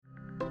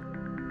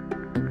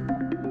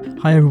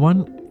Hi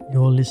everyone,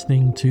 you're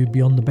listening to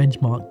Beyond the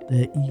Benchmark,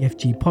 the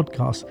EFG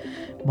podcast.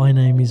 My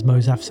name is Mo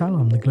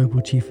Zafsal, I'm the Global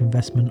Chief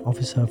Investment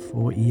Officer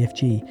for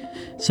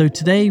EFG. So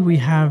today we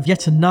have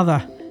yet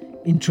another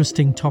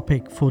interesting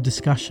topic for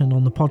discussion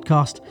on the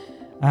podcast,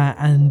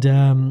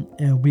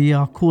 we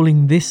are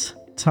calling this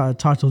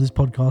title of this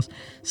podcast,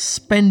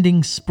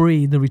 Spending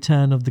Spree, the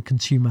Return of the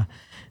Consumer.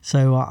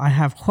 So I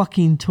have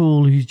Joaquin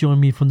Toole, who's joined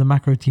me from the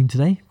macro team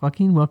today.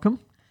 Joaquin, welcome.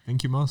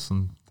 Thank you, Moss,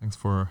 and thanks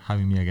for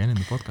having me again in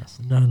the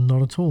podcast. No,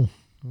 not at all.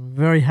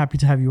 Very happy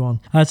to have you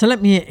on. So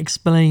let me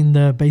explain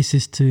the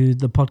basis to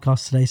the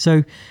podcast today.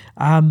 So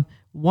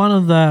one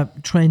of the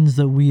trends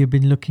that we have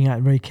been looking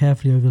at very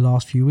carefully over the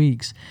last few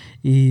weeks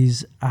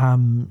is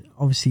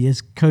obviously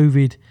as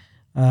COVID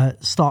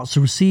starts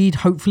to recede,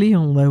 hopefully,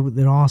 although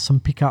there are some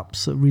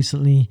pickups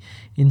recently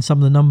in some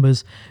of the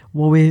numbers.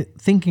 What we're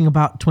thinking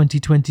about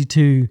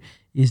 2022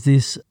 is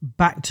this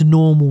back to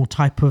normal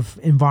type of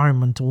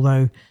environment,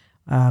 although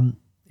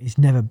it's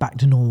never back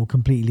to normal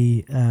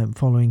completely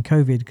following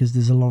COVID, because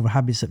there's a lot of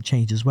habits that have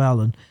changed as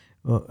well. And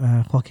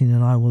Joaquin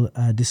and I will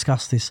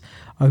discuss this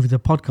over the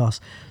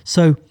podcast.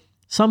 So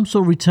some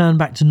sort of return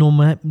back to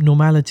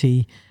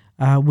normality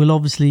will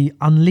obviously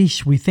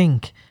unleash, we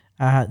think,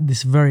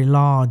 this very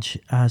large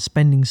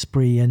spending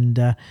spree and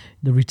the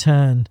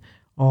return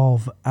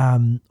of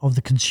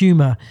the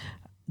consumer.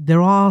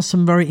 There are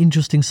some very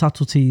interesting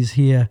subtleties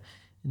here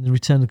in the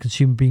return of the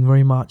consumer being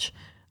very much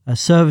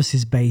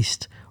services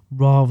based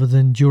rather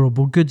than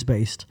durable goods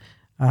based,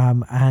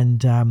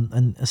 and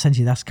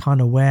essentially that's kind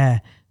of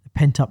where the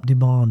pent up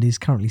demand is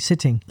currently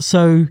sitting.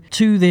 So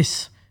to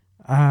this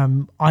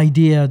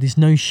idea, this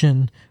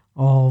notion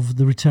of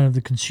the return of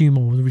the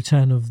consumer or the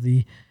return of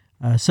the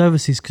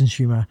services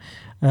consumer,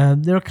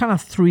 there are kind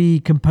of three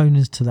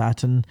components to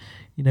that, and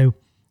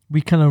we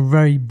kind of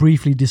very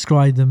briefly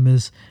describe them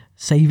as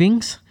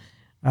savings,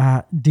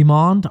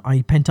 demand,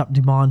 i.e. pent up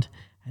demand,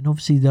 and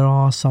obviously there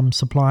are some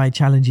supply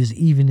challenges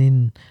even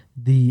in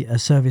the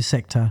service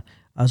sector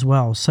as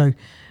well. So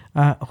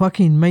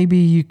Joaquin, maybe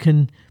you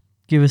can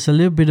give us a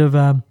little bit of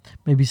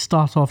maybe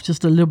start off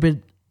just a little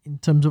bit in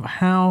terms of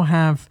how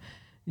have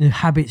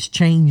habits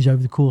changed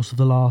over the course of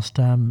the last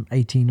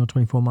 18 or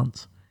 24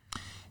 months.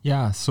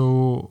 Yeah,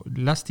 so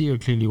last year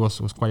clearly was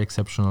quite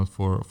exceptional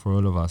for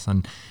all of us,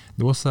 and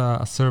there was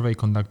a survey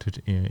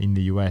conducted in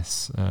the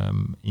US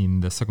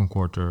in the second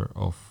quarter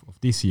of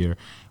this year,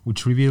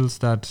 which reveals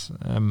that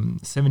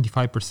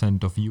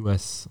 75% of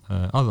US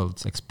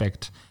adults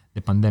expect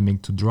the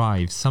pandemic to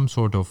drive some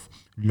sort of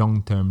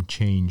long-term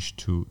change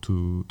to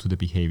the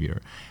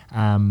behavior,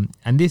 and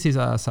this is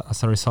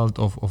as a result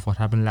of what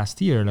happened last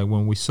year, like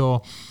when we saw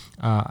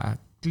a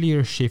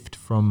clear shift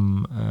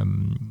from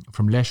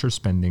leisure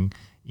spending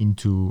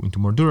into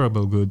more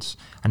durable goods.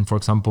 And for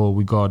example,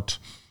 we got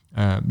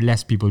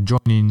less people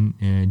joining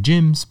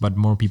gyms, but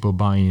more people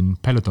buying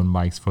Peloton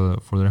bikes for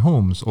their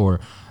homes, or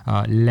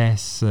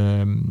less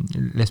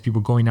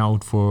people going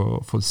out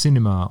for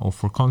cinema or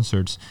for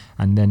concerts,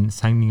 and then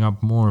signing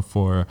up more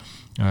for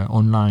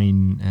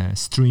online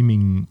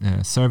streaming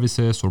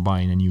services, or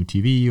buying a new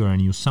TV or a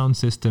new sound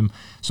system.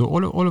 So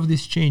all of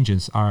these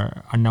changes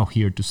are now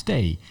here to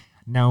stay.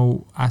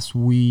 Now, as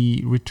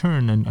we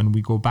return and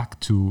we go back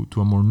to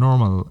a more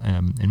normal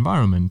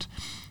environment,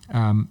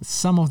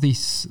 some of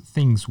these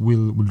things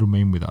will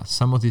remain with us.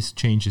 Some of these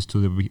changes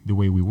to the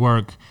way we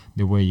work,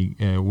 the way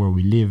where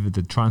we live,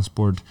 the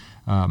transport,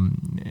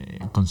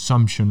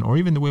 consumption, or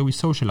even the way we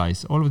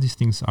socialize, all of these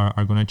things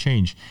are going to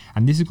change.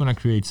 And this is going to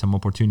create some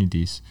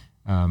opportunities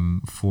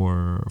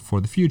for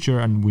the future,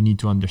 and we need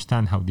to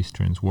understand how these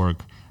trends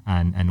work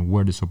and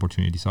where these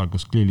opportunities are,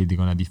 because clearly they're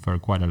going to differ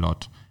quite a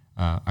lot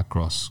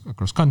across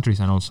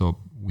countries and also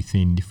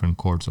within different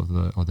cohorts of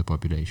the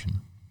population.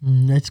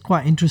 It's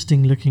quite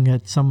interesting looking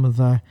at some of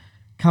the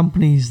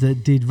companies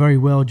that did very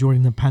well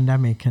during the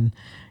pandemic, and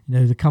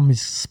the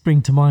companies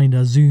spring to mind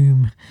are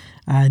Zoom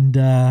and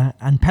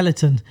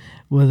Peloton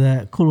were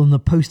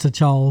the poster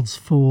childs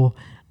for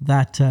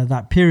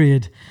that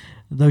period.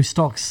 Those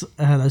stocks,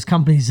 those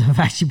companies have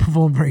actually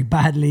performed very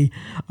badly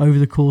over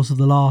the course of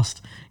the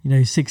last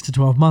 6 to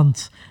 12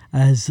 months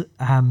as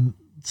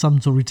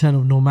some sort of return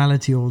of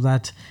normality, or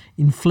that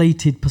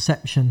inflated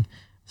perception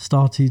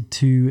started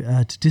to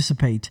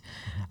dissipate.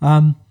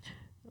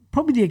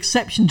 Probably the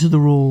exception to the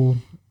rule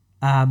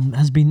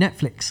has been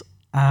Netflix,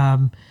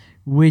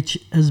 which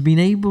has been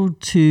able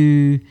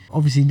to,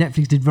 obviously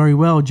Netflix did very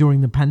well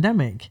during the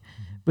pandemic,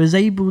 but is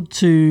able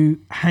to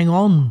hang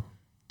on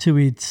to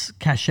its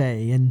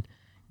cachet. And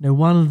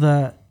one of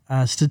the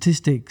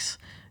statistics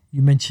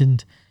you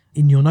mentioned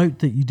in your note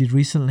that you did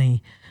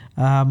recently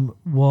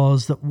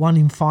was that 1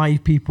 in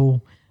 5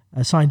 people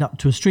signed up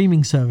to a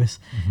streaming service.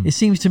 Mm-hmm. It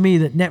seems to me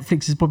that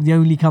Netflix is probably the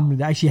only company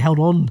that actually held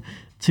on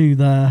to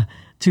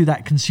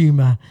that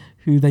consumer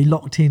who they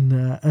locked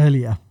in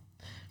earlier.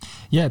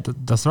 Yeah,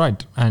 that's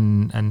right.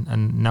 And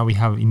now we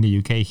have in the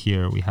UK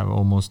here, we have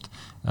almost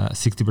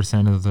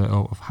 60%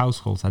 of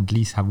households at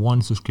least have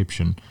one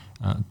subscription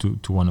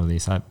to one of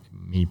these.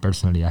 Me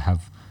personally, I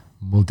have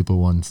multiple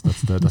ones.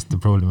 That's the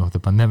problem of the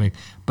pandemic.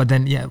 But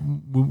then,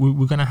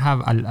 we're gonna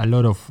have a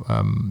lot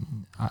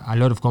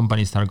of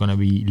companies that are gonna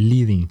be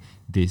leading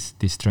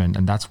this trend,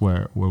 and that's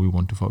where we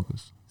want to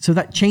focus. So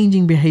that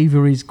changing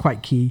behavior is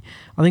quite key.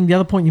 I think the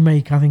other point you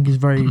make, I think, is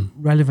very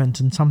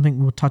relevant, and something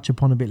we'll touch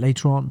upon a bit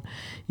later on,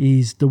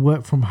 is the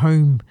work from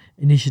home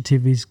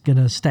initiative is going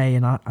to stay,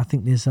 and I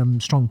think there's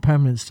strong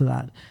permanence to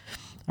that.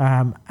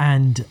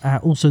 And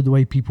also the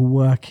way people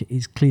work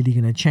is clearly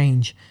going to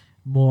change.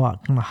 More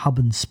kind of hub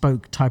and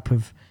spoke type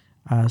of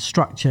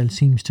structure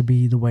seems to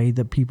be the way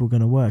that people are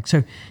going to work.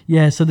 So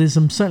so there's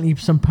certainly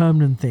some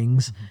permanent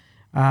things.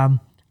 And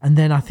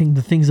then I think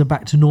the things are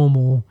back to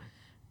normal.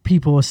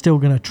 People are still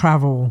going to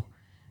travel,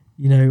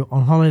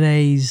 on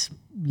holidays,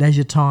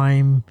 leisure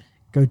time,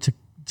 go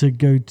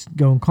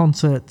on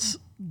concerts,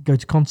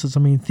 I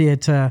mean,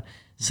 theatre,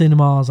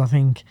 cinemas. I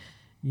think,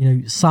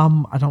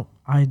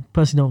 I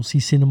personally don't see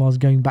cinemas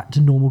going back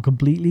to normal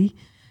completely,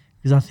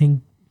 because I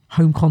think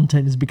home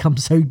content has become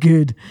so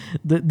good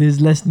that there's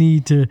less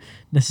need to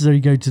necessarily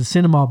go to the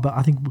cinema. But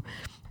I think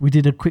we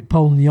did a quick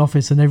poll in the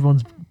office, and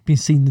everyone's been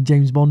seeing the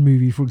James Bond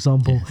movie, for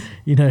example.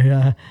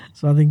 Yes.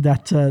 So I think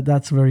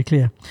that's very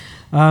clear.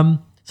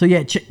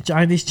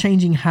 There's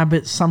changing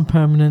habits, some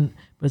permanent,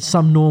 but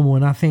some normal.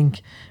 And I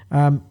think,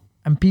 and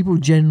people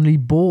generally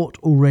bought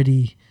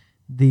already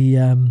the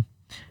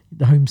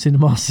home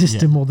cinema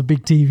system or the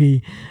big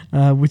TV,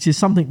 which is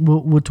something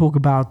we'll talk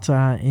about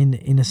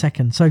in a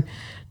second. So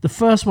the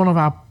first one of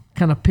our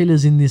kind of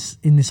pillars in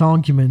this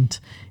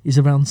argument is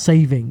around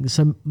savings.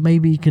 So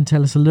maybe you can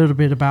tell us a little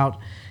bit about,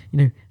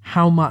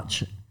 how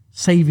much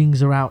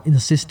savings are out in the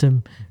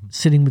system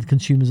sitting with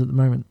consumers at the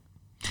moment.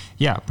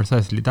 Yeah,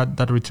 precisely.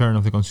 That return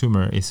of the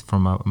consumer is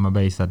from a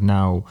base that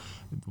now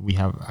we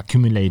have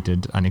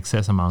accumulated an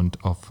excess amount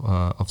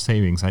of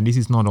savings, and this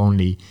is not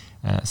only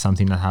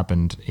something that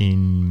happened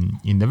in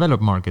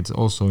developed markets,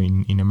 also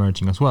in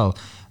emerging as well.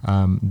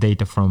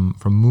 Data from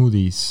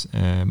Moody's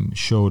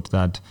showed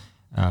that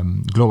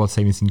global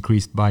savings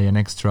increased by an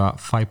extra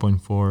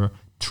 $5.4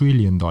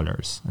 trillion,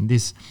 and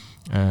this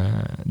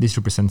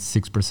represents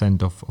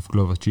 6% of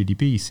global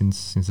GDP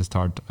since the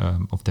start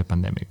of the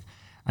pandemic.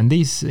 And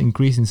this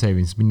increase in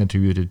savings has been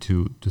attributed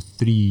to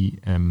three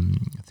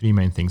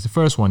main things. The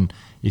first one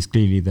is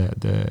clearly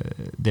the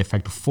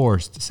effect of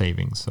forced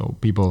savings. So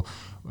people,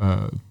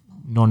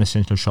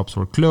 non-essential shops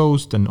were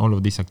closed, and all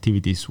of these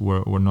activities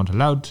were not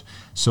allowed.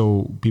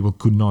 So people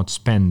could not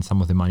spend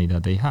some of the money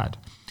that they had.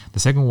 The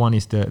second one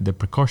is the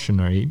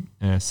precautionary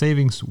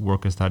savings.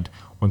 Workers that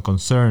were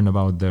concerned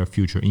about their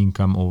future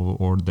income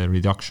or the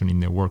reduction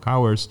in their work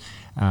hours,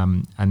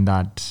 and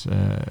that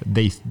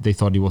they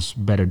thought it was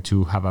better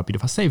to have a bit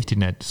of a safety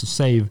net to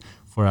save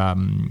for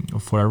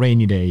a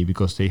rainy day,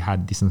 because they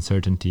had this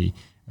uncertainty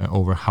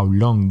over how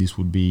long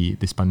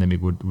this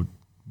pandemic would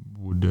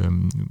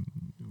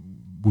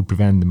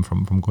prevent them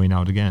from going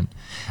out again.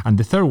 And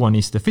the third one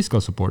is the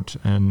fiscal support.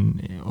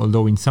 And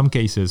although in some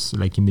cases,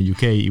 like in the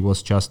UK, it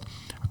was just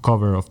a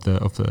cover of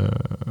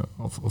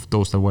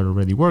those that were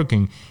already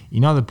working,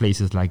 in other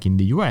places, like in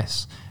the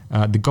US,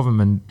 the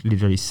government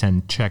literally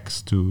sent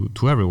checks to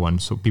everyone.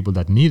 So people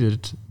that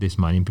needed this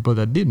money and people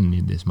that didn't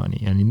need this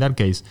money. And in that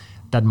case,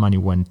 that money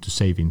went to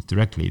savings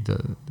directly.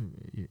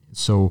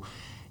 So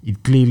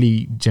it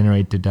clearly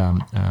generated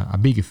a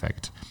big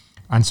effect.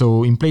 And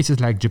so in places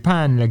like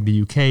Japan, like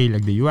the UK,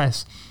 like the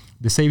US,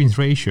 the savings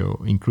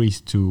ratio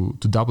increased to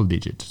double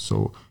digit.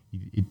 So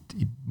it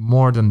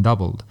more than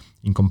doubled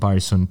in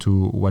comparison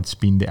to what's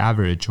been the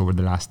average over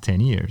the last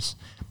 10 years.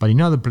 But in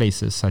other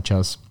places, such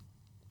as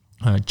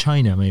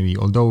China, maybe,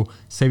 although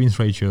savings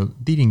ratio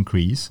did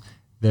increase,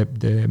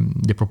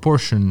 the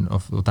proportion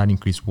of that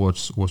increase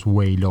was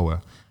way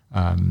lower.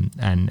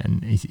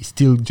 And it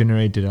still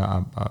generated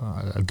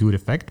a good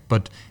effect,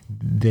 but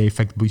the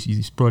effect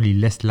is probably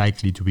less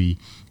likely to be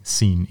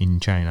seen in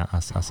China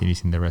as it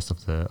is in the rest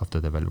of the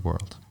developed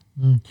world.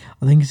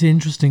 I think it's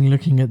interesting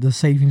looking at the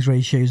savings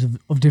ratios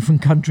of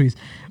different countries.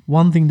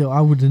 One thing that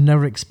I would have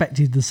never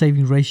expected the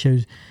savings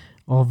ratios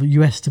of the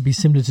US to be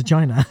similar to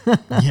China.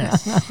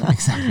 Yes,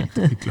 exactly.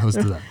 To be close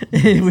to that.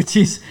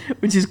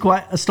 which is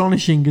quite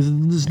astonishing, because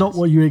it's not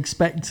what you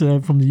expect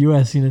from the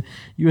US.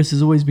 US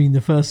has always been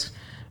the first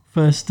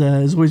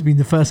has always been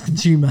the first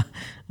consumer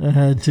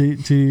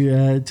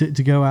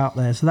to go out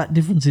there. So that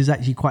difference is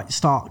actually quite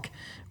stark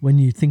when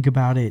you think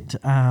about it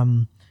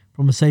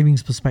from a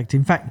savings perspective.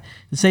 In fact,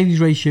 the savings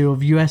ratio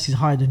of US is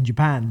higher than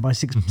Japan by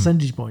 6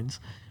 percentage points,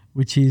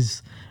 which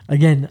is,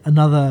 again,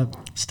 another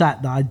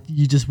stat that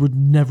you just would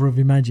never have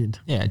imagined.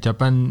 Yeah,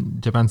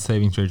 Japan's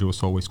savings ratio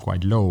was always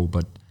quite low,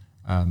 but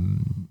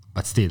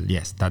still,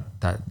 yes,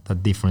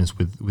 that difference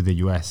with the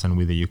US and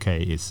with the UK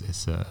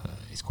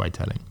is quite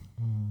telling.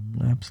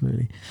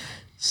 Absolutely.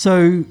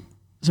 So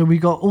we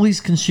got all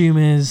these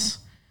consumers,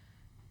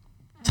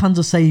 tons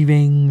of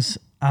savings,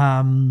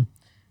 and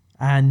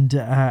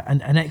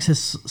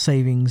excess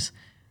savings.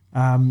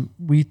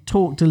 We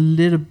talked a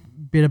little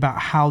bit about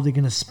how they're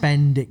going to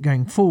spend it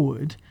going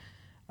forward.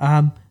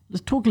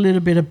 Let's talk a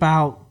little bit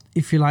about,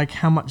 if you like,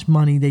 how much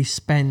money they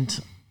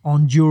spent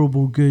on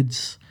durable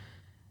goods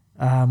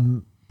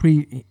over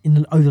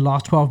the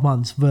last 12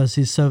 months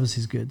versus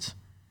services goods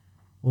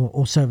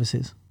or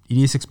services? It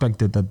is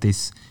expected that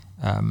this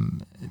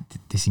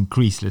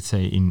increase, let's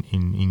say,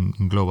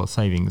 in global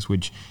savings,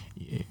 which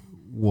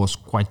was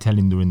quite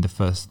telling during the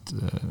first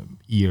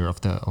year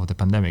of the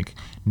pandemic,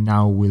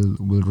 now will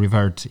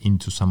revert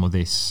into some of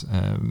this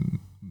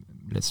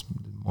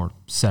more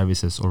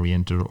services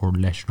oriented or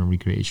leisure and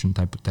recreation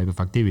type of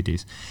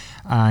activities,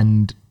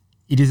 and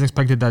it is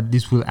expected that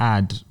this will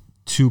add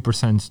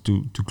 2%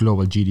 to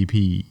global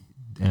GDP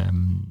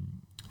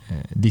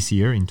this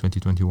year in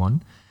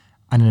 2021,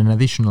 and an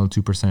additional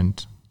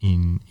 2%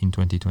 in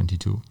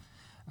 2022.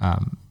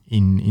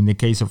 In the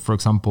case of, for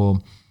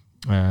example,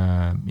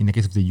 in the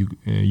case of the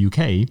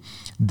UK,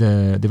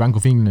 the Bank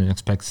of England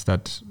expects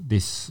that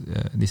this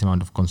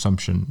amount of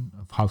consumption,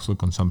 of household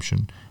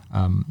consumption,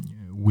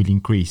 will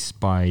increase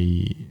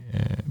by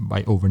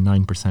over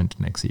 9%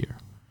 next year.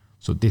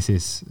 So this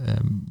is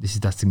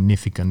that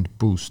significant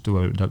boost that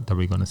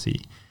we're going to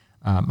see.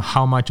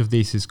 How much of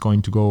this is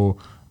going to go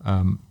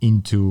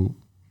into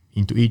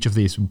each of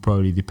these will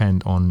probably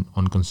depend on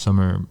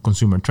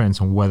consumer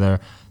trends, on whether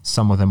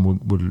some of them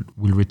will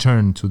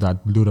return to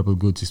that durable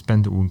goods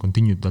spending, will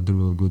continue that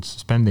durable goods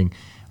spending,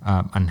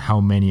 and how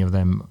many of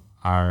them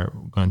are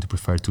going to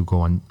prefer to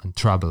go and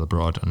travel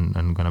abroad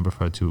and going to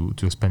prefer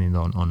to spend it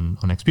on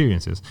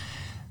experiences.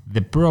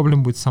 The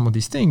problem with some of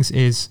these things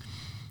is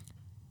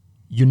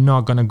you're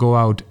not going to go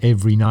out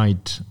every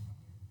night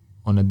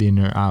on a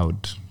dinner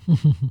out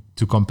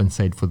to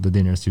compensate for the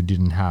dinners you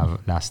didn't have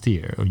last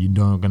year, or you're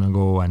not going to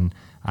go and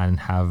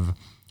have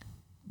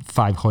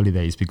 5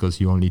 holidays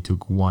because you only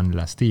took 1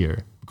 last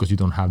year because you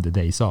don't have the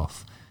days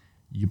off.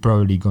 You're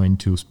probably going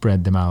to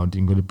spread them out.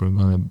 You're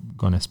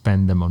going to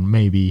spend them on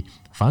maybe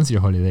a fancier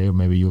holiday, or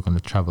maybe you're going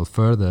to travel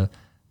further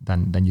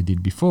than you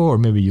did before, or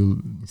maybe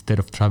you, instead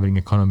of traveling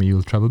economy,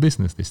 you'll travel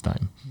business this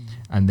time.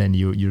 And then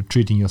you're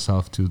treating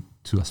yourself to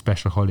a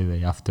special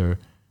holiday after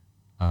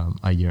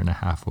a year and a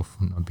half of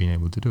not being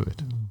able to do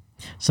it.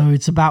 So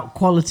it's about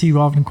quality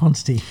rather than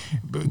quantity.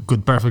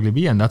 Could perfectly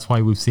be, and that's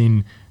why we've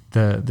seen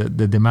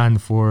the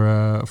demand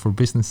for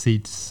business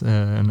seats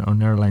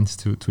on airlines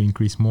to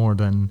increase more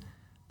than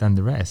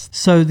the rest.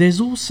 So there's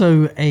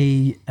also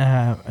a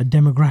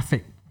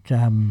demographic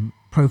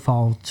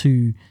profile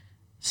to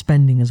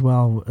spending as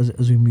well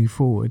as we move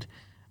forward,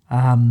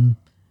 and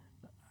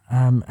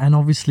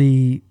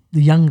obviously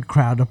the younger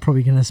crowd are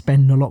probably going to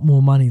spend a lot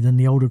more money than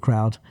the older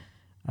crowd.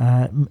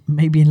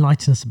 Maybe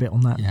enlighten us a bit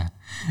on that.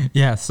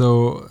 Yeah.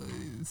 So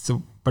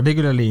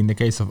particularly in the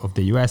case of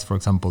the US, for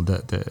example,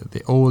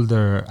 the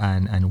older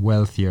and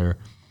wealthier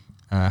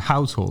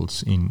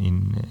households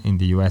in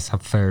the US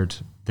have fared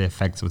the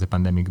effects of the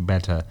pandemic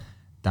better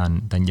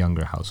than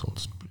younger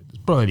households.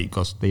 Probably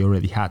because they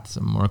already had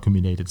some more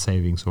accumulated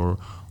savings, or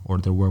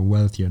they were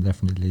wealthier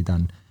definitely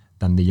than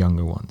the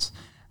younger ones.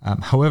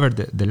 However,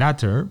 the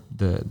latter,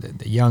 the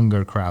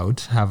younger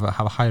crowd, have a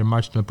higher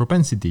marginal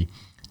propensity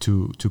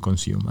to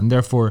consume, and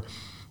therefore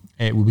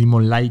it will be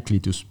more likely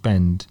to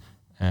spend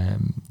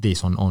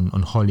this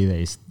on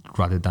holidays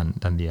rather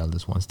than the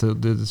eldest ones.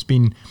 There's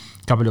been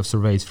a couple of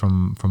surveys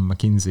from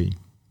McKinsey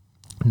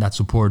that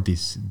support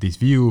this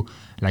view,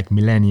 like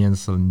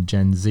millennials and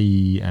Gen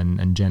Z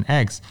and Gen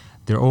X.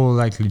 They're all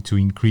likely to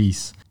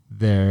increase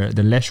their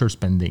leisure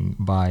spending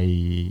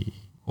by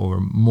or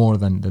more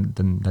than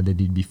they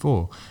did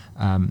before,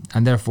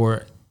 and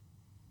therefore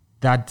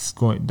that's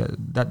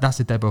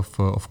the type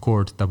of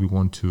cohort that we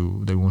want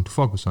to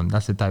focus on.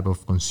 That's the type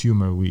of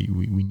consumer we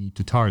need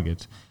to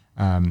target.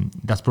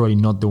 That's probably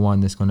not the one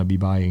that's going to be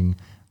buying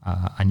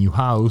a new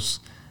house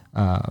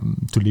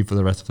to live for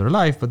the rest of their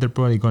life, but they're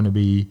probably going to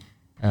be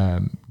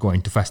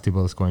going to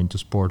festivals, going to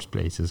sports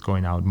places,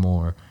 going out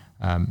more.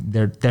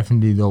 They're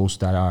definitely those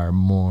that are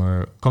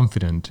more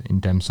confident in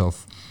terms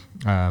of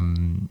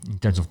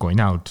going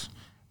out,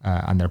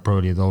 and they're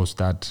probably those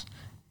that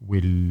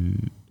will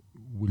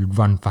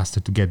run faster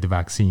to get the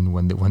vaccine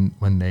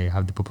when they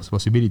have the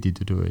possibility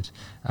to do it,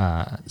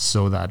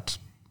 so that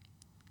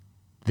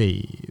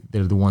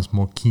they're the ones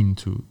more keen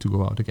to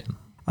go out again.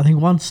 I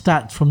think one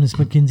stat from this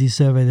McKinsey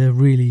survey that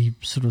really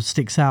sort of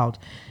sticks out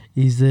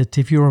is that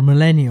if you're a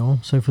millennial,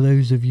 so for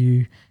those of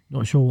you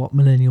not sure what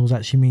millennials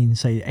actually mean,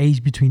 say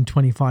age between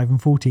 25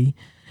 and 40,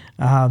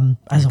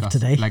 as of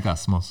today. Like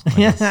us, most.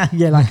 Yeah,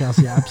 like us.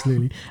 Yeah,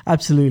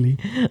 absolutely.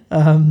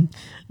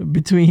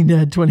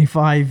 Between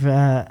 25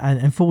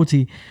 and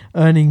 40,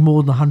 earning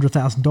more than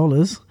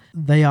 $100,000,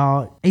 they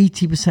are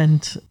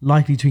 80%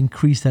 likely to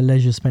increase their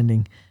leisure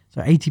spending.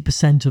 So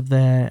 80% of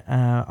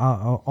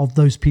of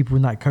those people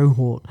in that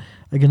cohort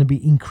are going to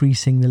be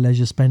increasing the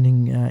leisure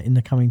spending in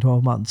the coming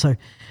 12 months. So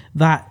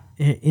that,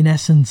 in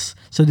essence,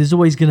 so there's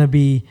always going to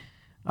be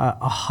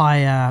a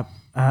higher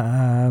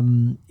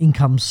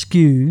income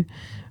skew,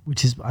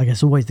 which is, I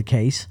guess, always the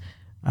case.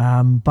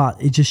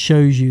 But it just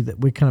shows you that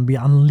we're going to be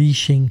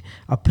unleashing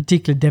a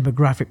particular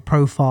demographic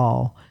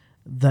profile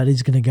that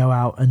is going to go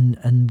out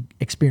and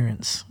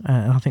experience.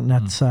 And I think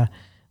that's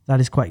that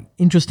is quite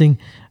interesting.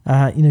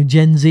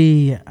 Gen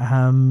Z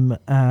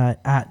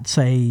at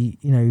say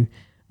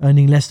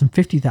earning less than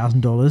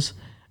 $50,000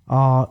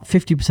 are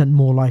 50%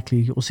 more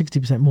likely or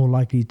 60% more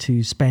likely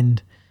to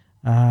spend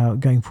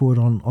going forward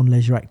on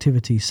leisure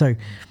activity. So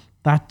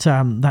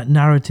that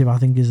narrative, I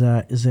think, is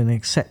an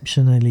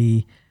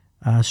exceptionally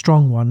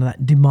strong one.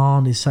 That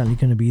demand is certainly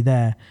going to be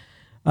there.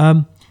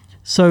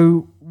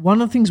 So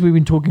one of the things we've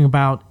been talking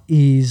about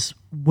is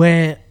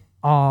where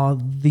are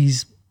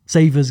these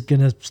savers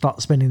going to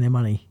start spending their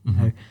money?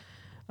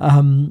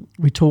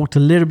 We talked a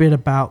little bit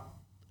about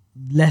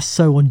less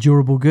so on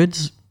durable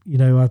goods.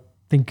 I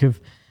think of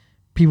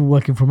people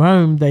working from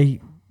home. They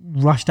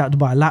rushed out to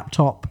buy a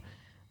laptop.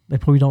 They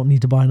probably don't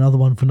need to buy another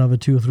one for another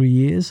 2 or 3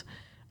 years.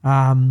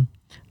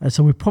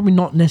 So we're probably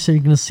not necessarily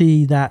going to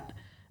see that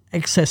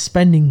excess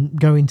spending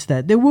go into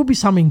that. There will be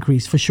some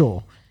increase for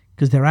sure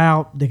because they're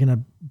out. They're going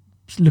to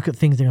look at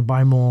things. They're going to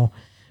buy more.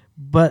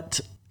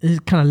 But it's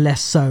kind of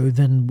less so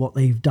than what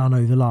they've done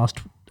over the last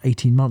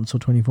 18 months or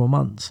 24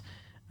 months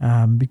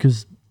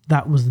because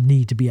that was the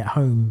need to be at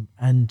home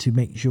and to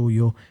make sure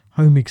your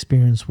home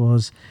experience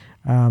was,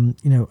 a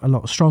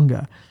lot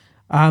stronger.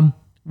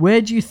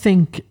 Where do you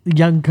think the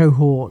young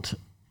cohort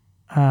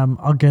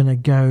are going to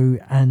go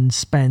and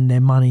spend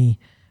their money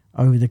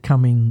over the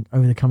coming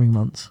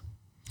months?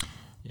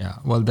 Yeah,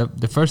 well,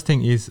 the first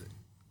thing is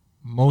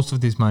most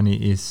of this money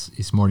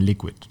is more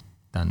liquid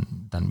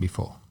than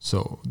before.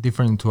 So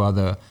different to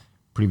other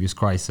previous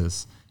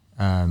crises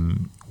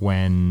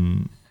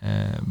when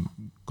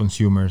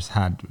consumers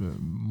had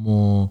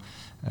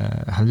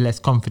had less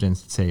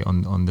confidence, say,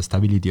 on the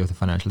stability of the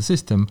financial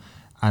system,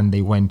 and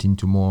they went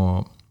into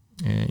more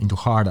into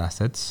hard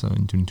assets, so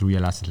into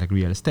real assets like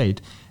real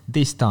estate.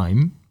 This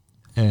time,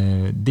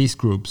 these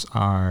groups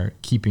are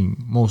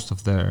keeping most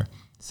of their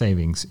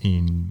savings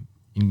in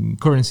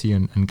currency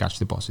and cash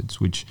deposits,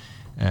 which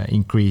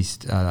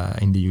increased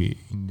in the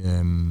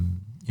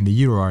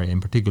euro area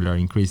in particular,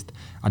 increased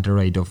at a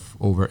rate of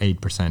over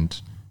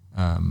 8%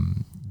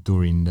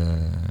 during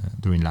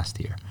last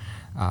year,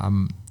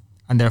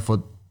 and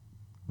therefore,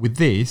 with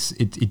this,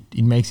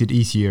 it makes it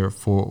easier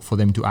for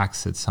them to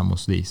access some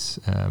of these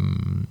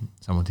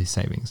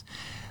savings,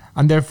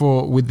 and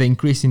therefore, with the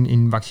increase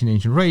in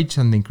vaccination rates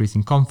and the increase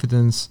in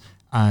confidence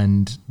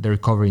and the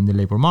recovery in the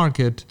labor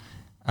market,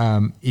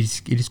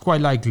 it is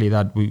quite likely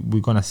that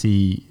we're gonna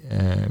see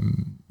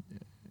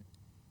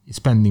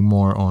spending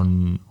more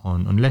on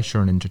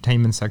leisure and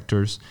entertainment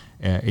sectors.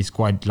 It's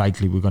quite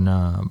likely we're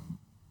gonna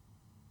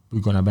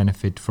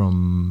benefit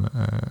from.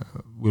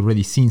 We've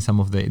already seen some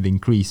of the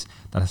increase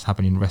that has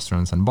happened in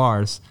restaurants and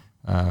bars,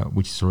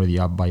 which is already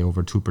up by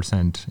over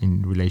 2%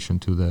 in relation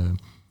to the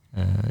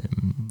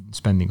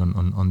spending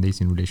on this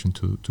in relation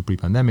to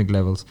pre-pandemic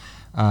levels.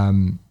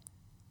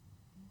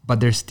 But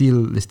there's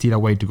still a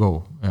way to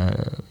go.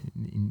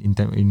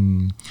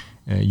 In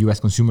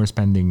U.S. consumer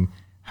spending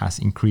has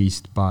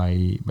increased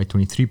by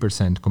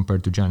 23%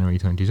 compared to January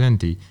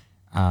 2020,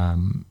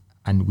 and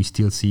we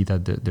still see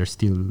that there's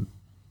still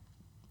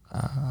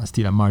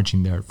a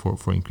margin there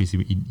for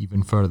increasing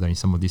even further in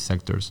some of these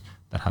sectors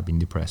that have been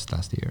depressed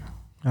last year.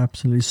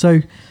 Absolutely.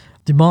 So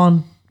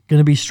demand going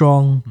to be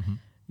strong. Mm-hmm.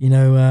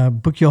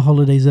 Book your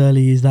holidays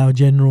early is our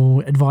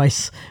general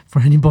advice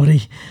for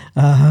anybody.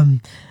 That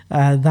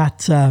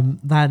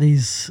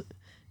is,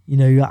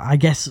 I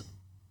guess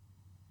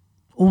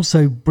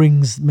also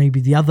brings maybe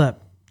the other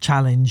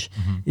challenge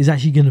is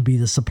actually going to be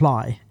the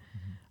supply.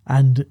 Mm-hmm.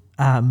 And,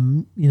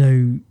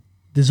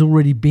 there's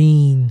already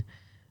been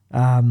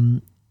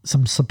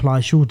some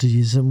supply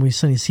shortages, and we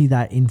certainly see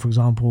that in, for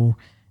example,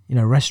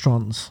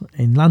 restaurants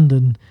in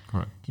London.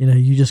 Correct.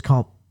 You just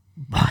can't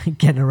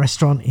get a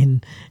restaurant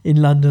in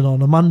London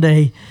on a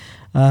Monday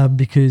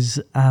because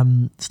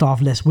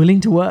staff less willing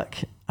to work.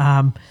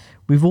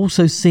 We've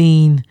also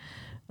seen,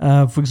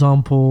 for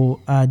example,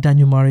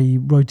 Daniel Murray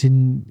wrote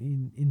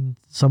in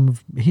some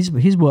of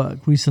his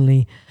work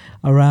recently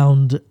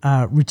around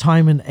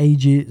retirement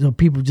ages, or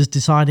people just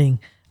deciding,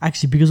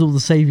 actually, because of all the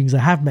savings I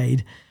have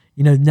made,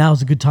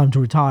 now's a good time to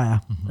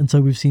retire. Mm-hmm. And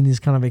so we've seen this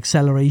kind of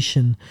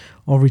acceleration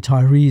of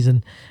retirees.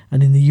 And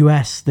in the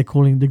US, they're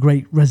calling it the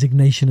Great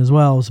Resignation as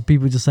well. So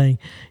people are just saying,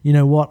 you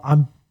know what,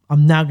 I'm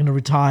now going to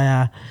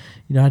retire.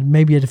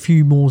 Maybe had a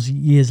few more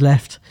years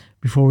left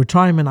before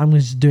retirement. I'm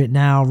going to just do it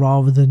now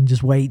rather than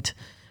just wait.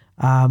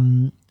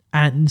 And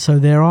so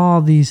there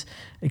are these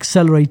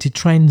accelerated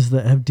trends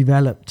that have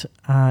developed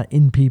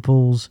in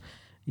people's,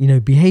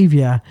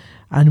 behavior.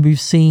 And we've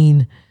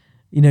seen,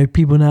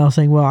 people now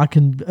saying, well, I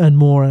can earn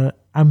more an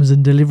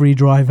Amazon delivery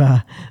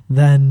driver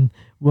than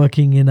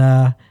working in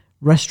a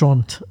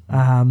restaurant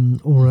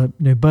or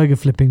burger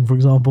flipping, for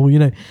example.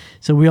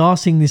 So we are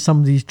seeing some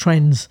of these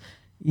trends,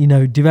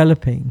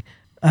 developing.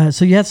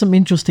 So you had some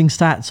interesting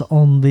stats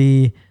on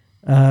the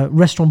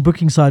restaurant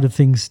booking side of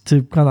things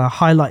to kind of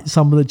highlight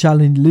some of the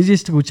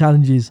logistical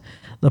challenges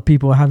that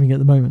people are having at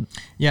the moment.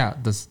 Yeah,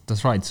 that's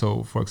right.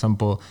 So, for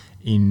example,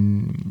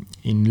 in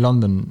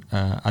London,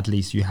 at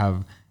least, you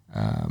have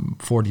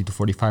 40 to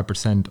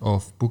 45%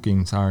 of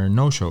bookings are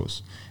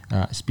no-shows.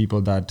 It's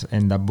people that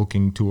end up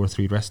booking 2 or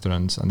 3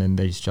 restaurants, and then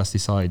they just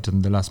decide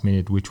on the last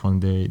minute which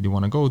one they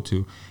want to go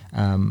to.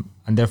 And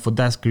therefore,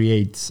 that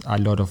creates a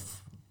lot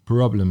of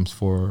problems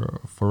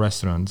for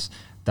restaurants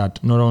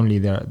that not only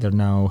they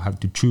now have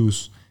to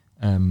choose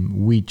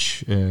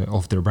which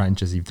of their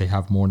branches, if they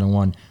have more than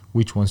one,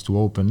 which ones to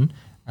open,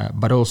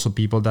 but also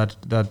people that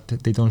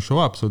they don't show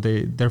up. So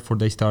therefore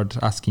they start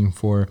asking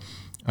for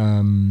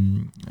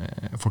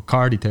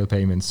car detail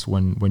payments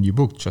when you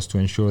book, just to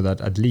ensure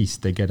that at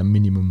least they get a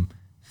minimum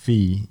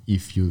fee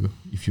if you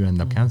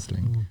end up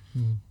cancelling.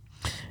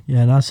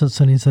 Yeah, that's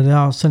certainly. So there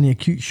are certainly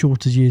acute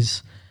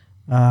shortages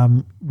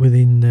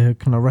within the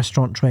kind of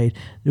restaurant trade.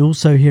 You're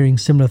also hearing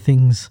similar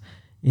things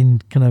in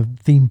kind of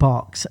theme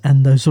parks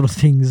and those sort of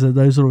things,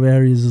 those sort of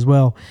areas as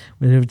well,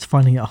 where it's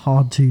finding it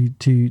hard to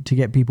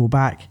get people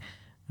back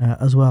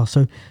as well.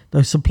 So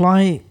those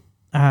supply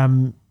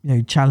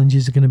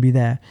challenges are going to be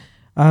there.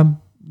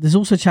 There's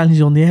also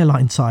challenges on the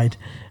airline side.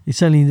 It's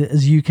certainly,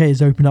 as the UK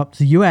has opened up to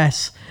the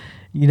US,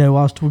 I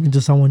was talking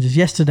to someone just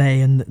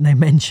yesterday and they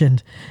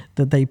mentioned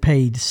that they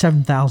paid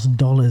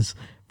 $7,000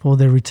 for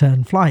their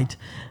return flight,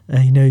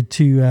 to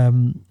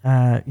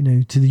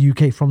the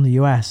UK from the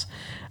US,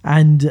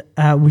 and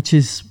which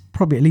is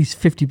probably at least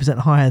 50%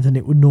 higher than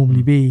it would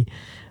normally be.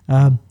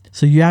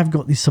 So you have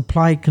got these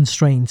supply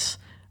constraints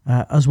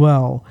as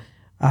well,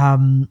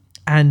 and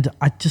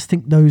I just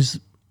think those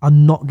are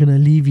not going to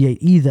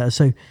alleviate either.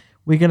 So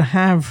we're going to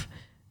have,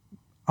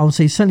 I would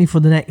say certainly for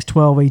the next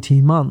 12,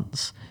 18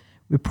 months,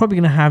 we're probably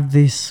going to have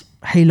this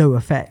halo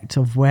effect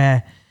of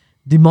where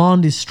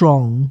demand is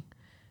strong,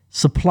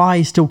 supply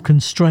is still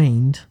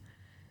constrained.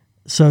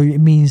 So it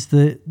means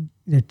that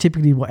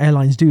typically what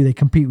airlines do, they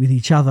compete with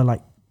each other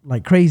like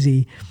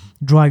crazy,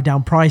 drive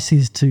down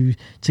prices to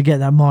get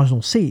that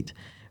marginal seat.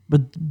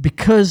 But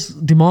because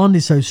demand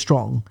is so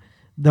strong,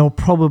 they'll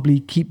probably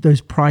keep those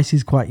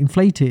prices quite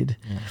inflated.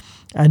 Yeah.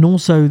 And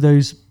also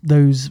those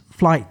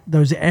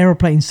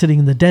aeroplanes sitting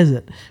in the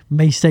desert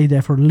may stay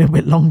there for a little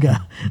bit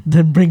longer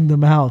than bring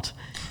them out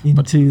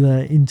into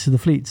the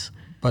fleets.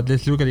 But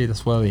let's look at it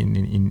as well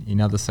in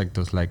other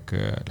sectors like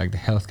the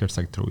healthcare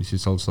sector, which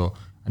is also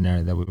an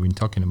area that we've been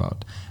talking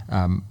about.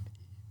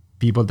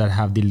 People that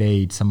have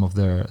delayed some of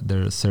their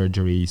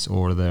surgeries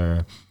or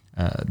their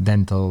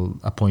dental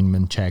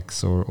appointment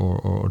checks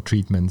or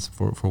treatments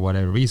for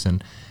whatever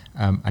reason,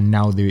 and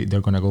now they're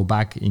going to go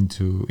back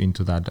into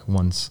that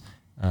once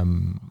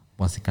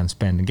they can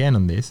spend again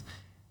on this.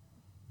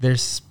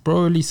 There's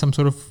probably some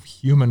sort of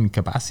human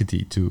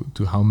capacity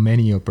to how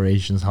many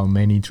operations, how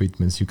many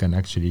treatments you can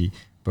actually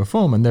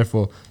perform, and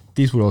therefore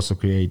this will also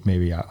create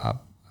maybe a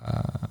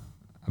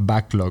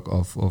backlog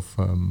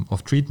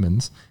of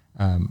treatments,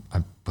 and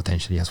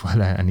potentially as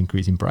well an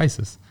increase in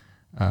prices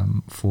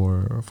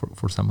for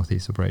some of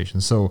these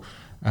operations. So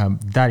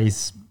that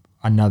is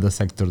another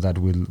sector that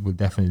will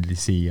definitely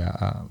see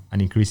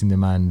an increase in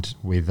demand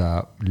with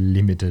a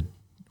limited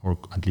or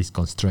at least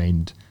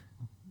constrained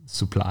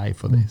supply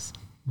for this.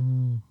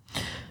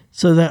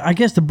 So I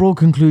guess the broad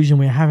conclusion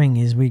we're having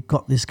is we've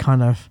got this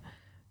kind of,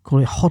 call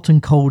it hot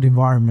and cold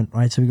environment,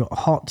 right? So we've got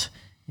hot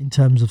in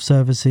terms of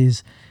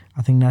services.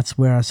 I think that's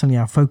where certainly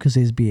our focus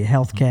is, be it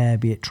healthcare,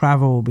 be it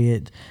travel, be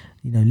it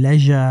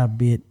leisure,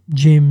 be it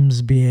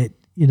gyms, be it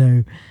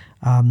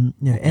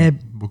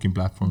booking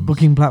platforms.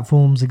 Booking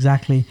platforms,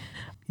 exactly.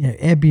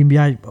 Airbnb.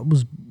 I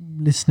was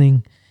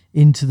listening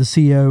into the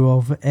CEO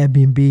of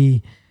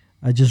Airbnb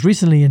just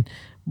recently, and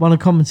one of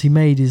the comments he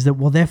made is that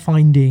what they're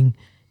finding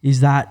is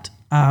that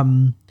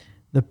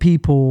the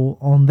people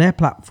on their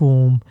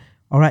platform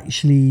are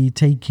actually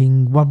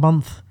taking 1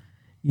 month,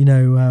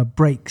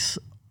 breaks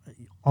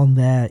on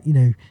their,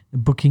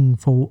 booking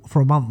for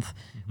a month,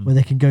 where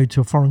they can go to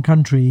a foreign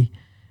country,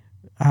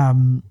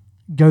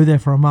 go there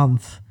for a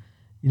month,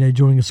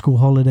 during a school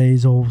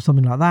holidays or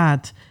something like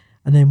that,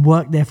 and then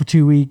work there for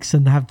 2 weeks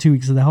and have 2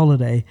 weeks of their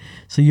holiday.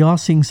 So you are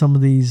seeing some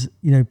of these,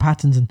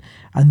 patterns, and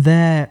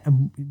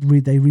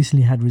they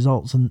recently had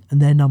results, and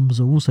their numbers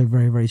are also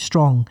very, very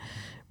strong,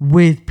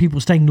 with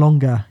people staying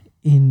longer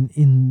in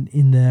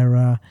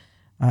their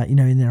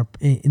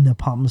in their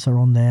apartments or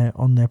on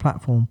their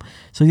platform.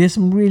 So there's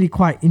some really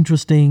quite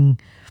interesting,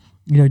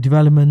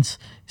 developments.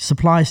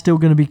 Supply is still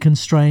going to be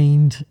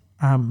constrained.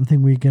 I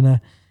think we're going to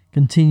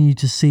continue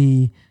to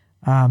see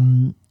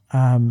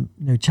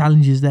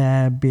challenges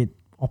there, be it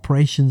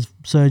operations,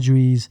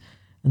 surgeries,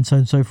 and so on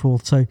and so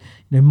forth. So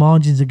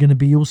margins are going to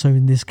be also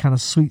in this kind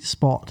of sweet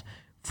spot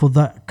for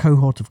that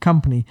cohort of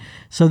company.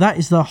 So that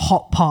is the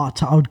hot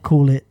part, I would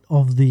call it,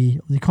 of the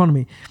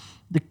economy.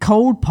 The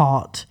cold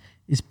part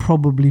is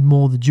probably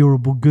more the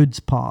durable goods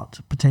part,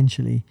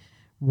 potentially,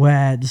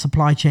 where the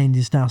supply chain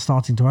is now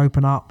starting to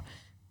open up,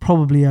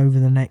 probably over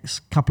the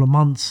next couple of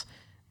months,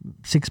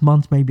 6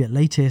 months maybe at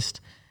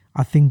latest.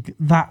 I think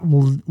that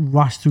will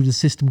rush through the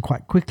system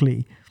quite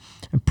quickly,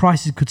 and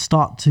prices could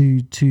start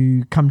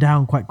to come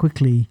down quite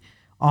quickly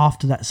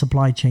after that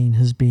supply chain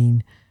has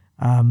been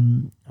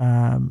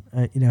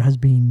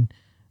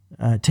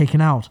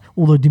taken out,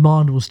 although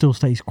demand will still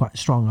stay quite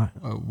strong.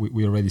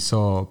 We already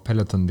saw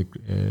Peloton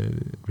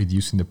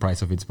reducing the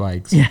price of its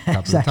bikes Yeah, a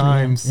couple exactly, of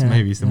times. yeah,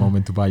 Maybe it's the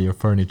moment to buy your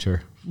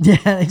furniture.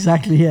 Yeah,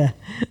 exactly. Yeah,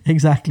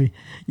 exactly.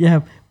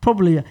 Yeah,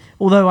 probably.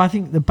 Although I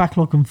think the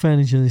backlog on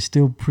furniture is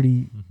still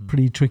pretty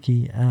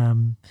tricky.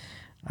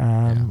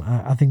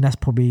 I think that's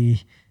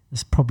probably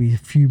a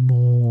few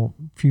more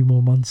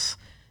months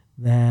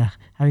there.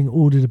 Having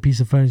ordered a piece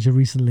of furniture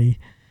recently,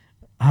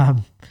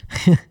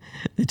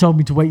 they told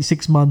me to wait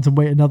 6 months and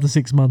wait another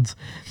 6 months.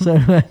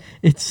 So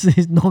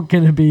it's not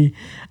going to be,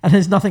 and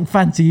there's nothing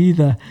fancy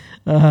either.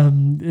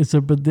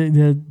 But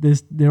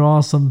there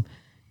are some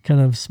kind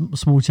of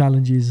small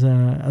challenges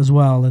as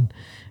well, and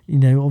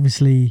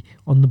obviously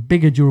on the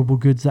bigger durable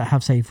goods that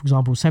have, say, for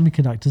example,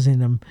 semiconductors in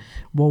them,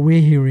 what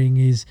we're hearing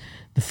is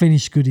the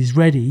finished good is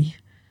ready,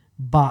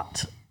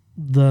 but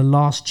the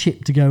last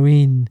chip to go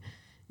in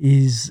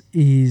is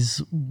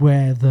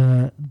where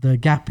the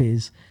gap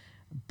is.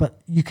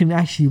 But you can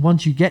actually,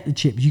 once you get the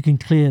chips, you can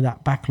clear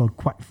that backlog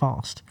quite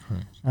fast.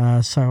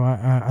 So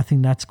I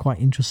think that's quite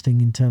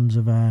interesting in terms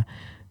of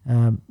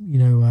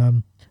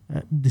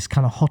this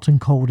kind of hot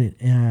and cold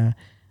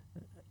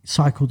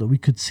cycle that we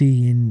could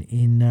see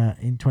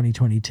in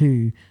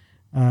 2022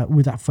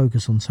 with that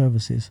focus on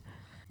services.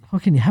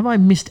 Okay, have I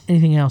missed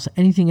anything else?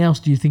 Anything else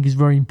do you think is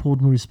very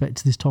important with respect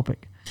to this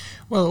topic?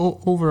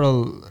 Well,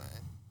 overall,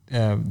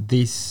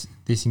 this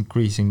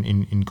increase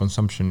in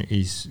consumption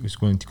is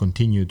going to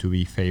continue to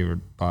be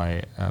favored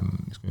by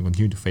it's going to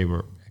continue to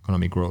favor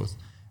economic growth,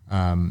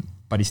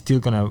 but it's still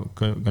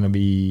gonna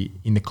be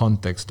in the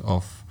context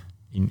of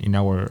in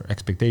our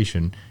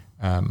expectation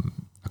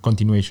a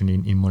continuation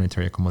in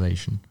monetary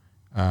accommodation.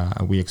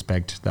 We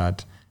expect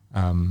that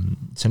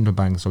central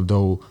banks,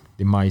 although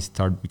they might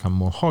start to become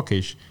more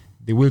hawkish,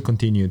 they will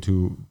continue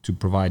to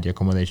provide the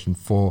accommodation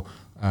for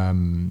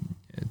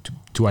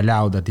to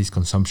allow that this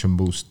consumption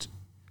boost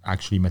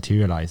actually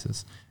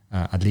materializes,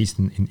 at least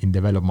in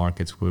developed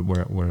markets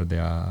where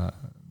the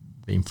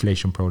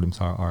inflation problems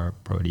are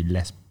probably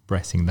less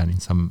pressing than in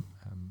some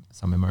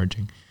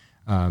emerging.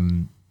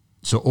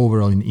 So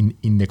overall,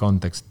 in the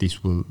context,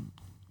 this will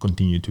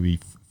continue to be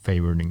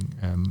favoring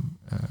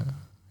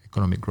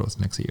economic growth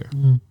next year.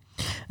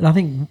 And I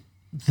think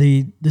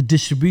the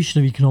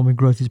distribution of economic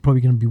growth is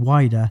probably going to be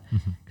wider,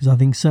 because I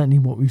think certainly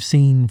what we've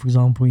seen, for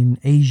example, in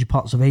Asia,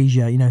 parts of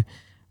Asia,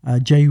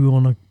 Jay, we were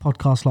on a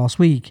podcast last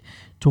week,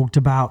 talked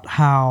about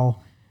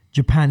how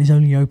Japan is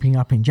only opening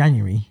up in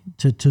January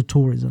to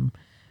tourism.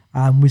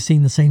 We're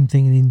seeing the same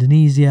thing in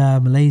Indonesia,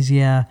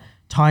 Malaysia,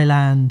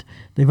 Thailand.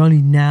 They've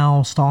only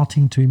now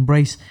starting to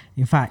embrace,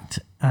 in fact,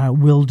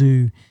 will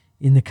do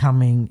in the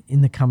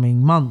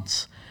coming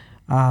months.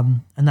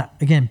 And that,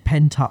 again,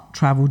 pent-up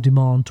travel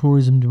demand,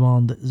 tourism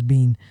demand that has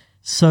been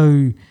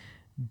so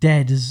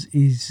dead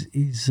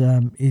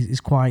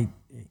is quite,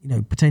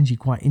 potentially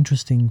quite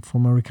interesting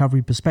from a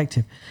recovery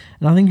perspective.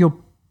 And I think your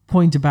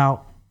point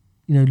about,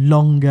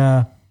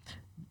 longer,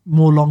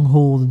 more long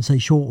haul than, say,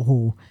 short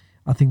haul,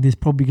 I think there's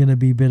probably going to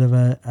be a bit of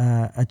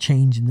a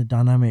change in the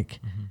dynamic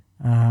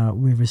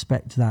with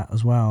respect to that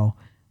as well,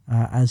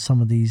 as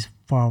some of these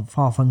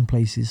far-flung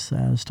places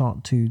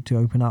start to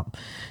open up.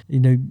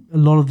 A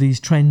lot of these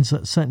trends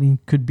certainly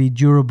could be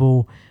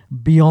durable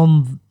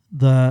beyond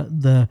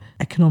the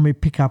economic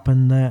pickup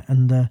and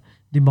the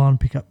demand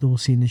pickup that we'll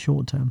see in the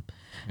short term.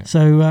 Yeah.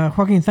 So,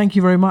 Joaquin, thank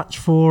you very much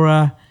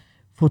for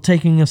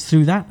taking us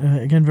through that.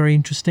 Again, very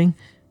interesting.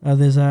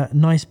 There's a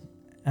nice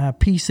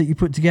piece that you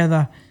put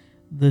together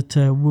that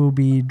will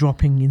be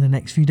dropping in the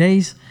next few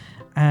days.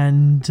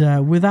 And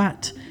with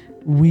that,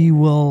 we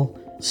will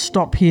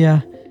stop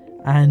here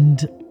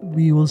and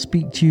we will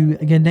speak to you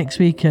again next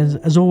week.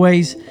 As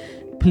always,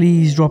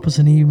 please drop us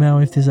an email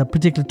if there's a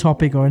particular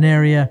topic or an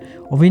area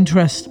of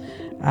interest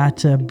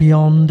at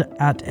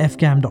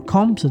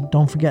beyond@fgam.com. So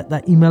don't forget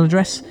that email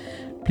address.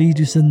 Please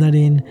do send that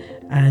in,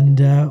 and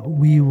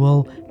we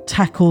will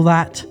tackle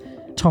that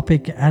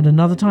topic at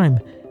another time.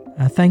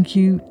 Thank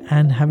you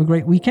and have a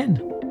great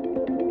weekend.